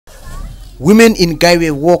Women in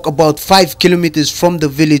Gaire walk about 5 kilometers from the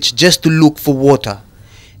village just to look for water.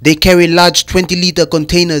 They carry large 20-liter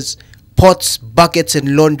containers, pots, buckets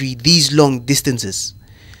and laundry these long distances.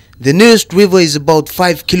 The nearest river is about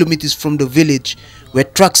 5 kilometers from the village, where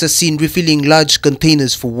trucks are seen refilling large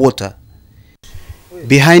containers for water.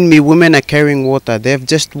 Behind me, women are carrying water. They have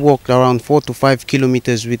just walked around 4 to 5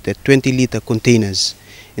 kilometers with the 20-liter containers.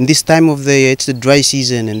 In this time of the year, it's the dry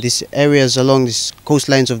season, and these areas along these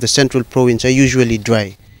coastlines of the central province are usually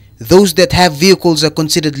dry. Those that have vehicles are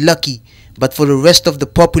considered lucky, but for the rest of the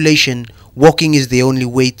population, walking is the only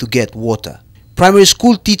way to get water. Primary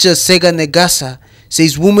school teacher Sega Negasa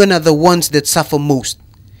says women are the ones that suffer most.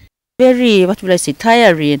 Very,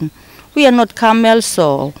 tiring. We are not camels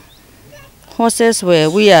or horses where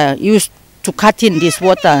we are used to cutting this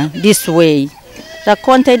water this way. The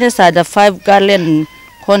containers are the 5-gallon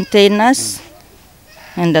containers,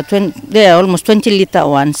 and they are almost 20-liter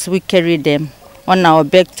ones. We carry them on our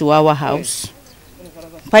back to our house,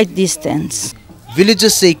 quite distance.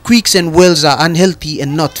 Villagers say creeks and wells are unhealthy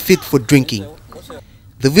and not fit for drinking.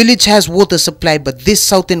 The village has water supply, but this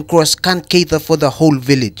southern cross can't cater for the whole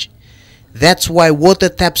village. That's why water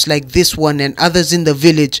taps like this one and others in the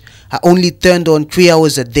village are only turned on 3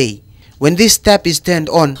 hours a day. When this tap is turned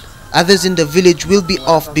on, others in the village will be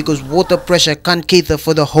off because water pressure can't cater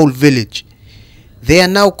for the whole village. They are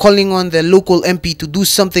now calling on the local MP to do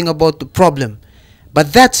something about the problem.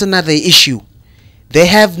 But that's another issue. They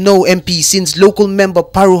have no MP since local member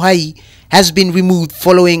Paruhai has been removed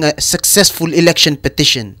following a successful election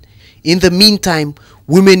petition. In the meantime,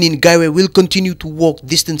 women in Gaire will continue to walk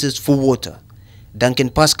distances for water. Duncan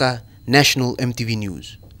Pasca, National MTV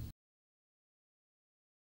News.